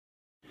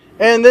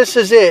And this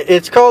is it.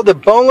 It's called the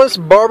Boneless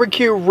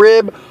Barbecue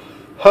Rib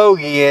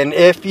Hoagie. And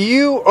if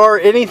you are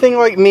anything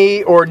like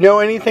me or know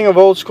anything of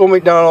old school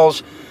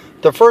McDonald's,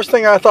 the first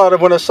thing I thought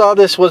of when I saw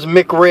this was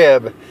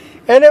McRib.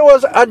 And it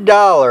was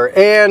 $1.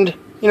 And,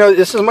 you know,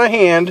 this is my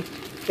hand.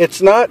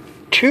 It's not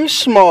too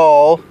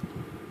small.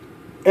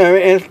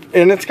 And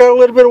it's got a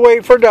little bit of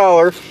weight for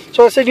 $1.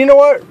 So I said, you know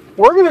what?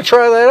 We're going to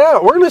try that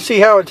out. We're going to see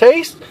how it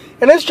tastes.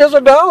 And it's just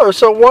 $1,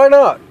 so why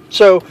not?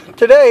 So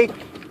today,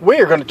 we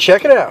are going to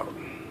check it out.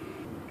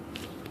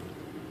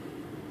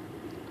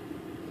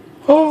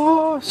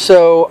 Oh,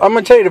 so I'm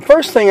going to tell you the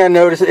first thing I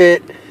noticed,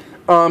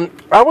 I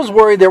was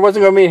worried there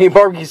wasn't going to be any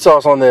barbecue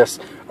sauce on this.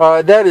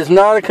 That is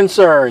not a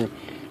concern.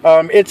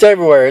 It's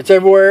everywhere. It's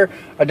everywhere.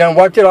 I done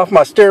wiped it off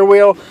my steering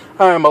wheel.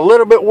 I'm a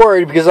little bit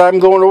worried because I'm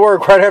going to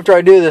work right after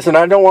I do this, and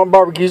I don't want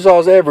barbecue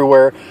sauce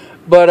everywhere.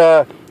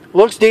 But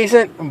looks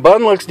decent.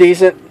 Bun looks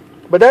decent.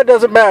 But that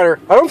doesn't matter.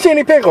 I don't see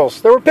any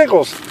pickles. There were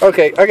pickles.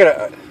 Okay,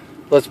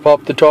 let's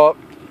pop the top.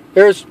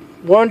 There's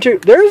one, two.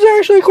 There's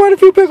actually quite a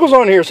few pickles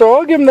on here, so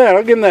I'll give them that.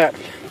 I'll give them that.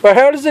 But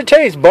how does it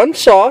taste? Bun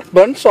soft.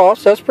 Bun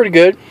soft. That's pretty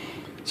good.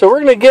 So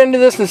we're going to get into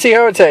this and see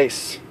how it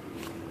tastes.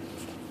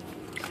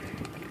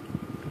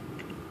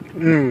 Okay,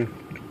 I'm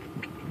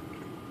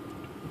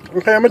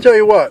going to tell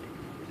you what.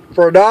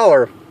 For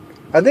 $1,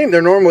 I think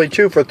they're normally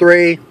 2 for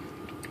 $3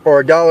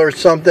 or $1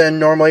 something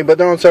normally, but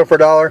they don't sell for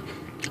 $1.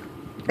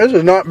 This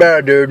is not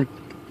bad, dude.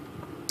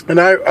 And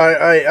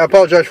I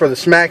apologize for the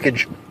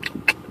smackage.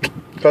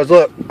 Because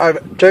look,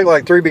 I've taken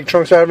like 3 big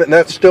chunks out of it, and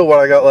that's still what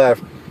I got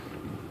left.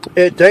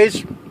 It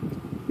tastes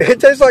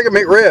like a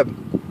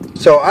McRib.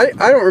 So I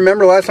don't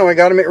remember last time I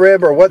got a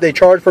McRib or what they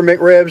charge for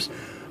McRibs.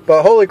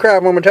 But holy crap,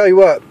 I'm going to tell you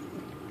what.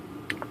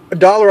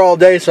 $1 all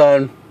day,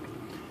 son.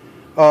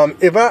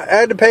 If I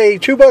had to pay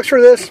 $2 for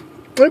this,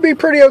 it'd be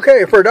pretty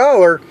okay. For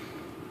 $1,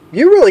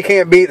 you really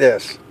can't beat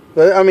this.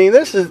 I mean,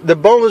 this is the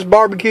Boneless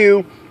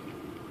Barbecue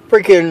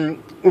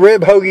freaking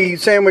rib hoagie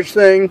sandwich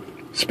thing.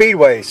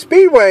 Speedway.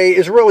 Speedway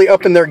is really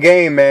up in their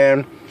game,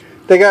 man.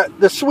 They got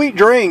the sweet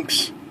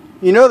drinks.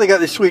 You know they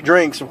got the sweet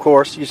drinks, of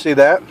course. You see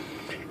that.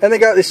 And they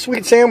got the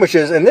sweet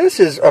sandwiches. And this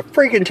is a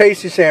freaking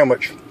tasty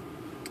sandwich.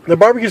 The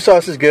barbecue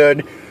sauce is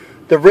good.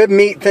 The rib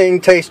meat thing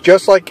tastes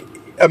just like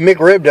a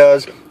McRib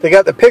does. They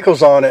got the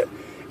pickles on it.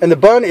 And the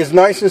bun is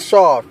nice and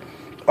soft.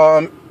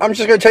 I'm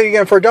just going to tell you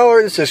again, for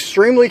 $1, it's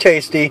extremely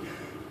tasty.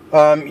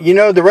 You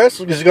know, the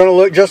rest is going to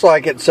look just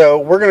like it. So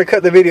we're going to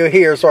cut the video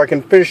here so I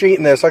can finish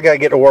eating this. I got to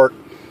get to work.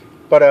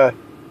 But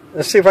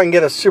let's see if I can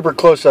get a super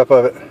close-up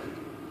of it.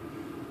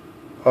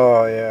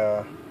 Oh,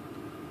 yeah.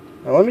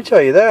 Now, let me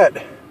tell you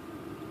that.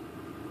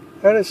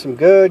 That is some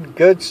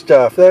good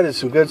stuff. That is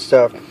some good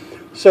stuff.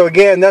 So,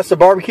 again, that's the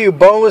barbecue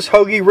boneless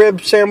hoagie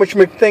rib sandwich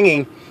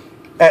McThingy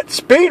at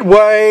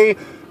Speedway.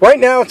 Right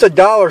now, it's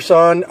 $1,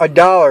 son.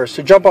 $1.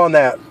 So, jump on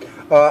that.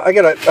 I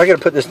gotta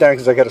put this down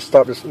because I gotta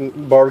stop this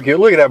barbecue.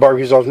 Look at that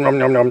barbecue sauce. Nom,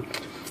 nom, nom.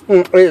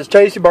 It is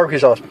tasty barbecue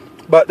sauce.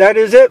 But that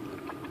is it.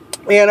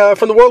 And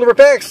from the world of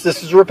Ripex,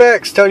 this is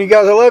Ripex telling you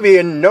guys I love you,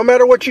 and no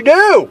matter what you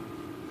do.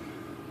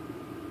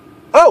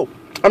 Oh,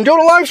 I'm doing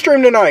a live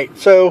stream tonight.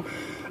 So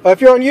if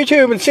you're on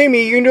YouTube and see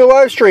me, you can do a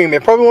live stream.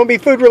 It probably won't be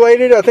food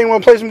related. I think I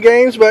want to play some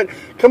games, but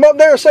come up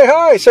there, say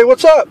hi, say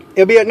what's up.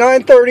 It'll be at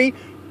 9:30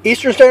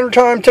 Eastern Standard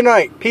Time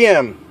tonight,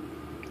 p.m.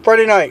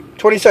 Friday night,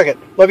 22nd.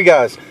 Love you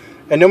guys.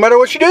 And no matter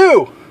what you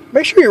do,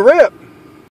 make sure you rip.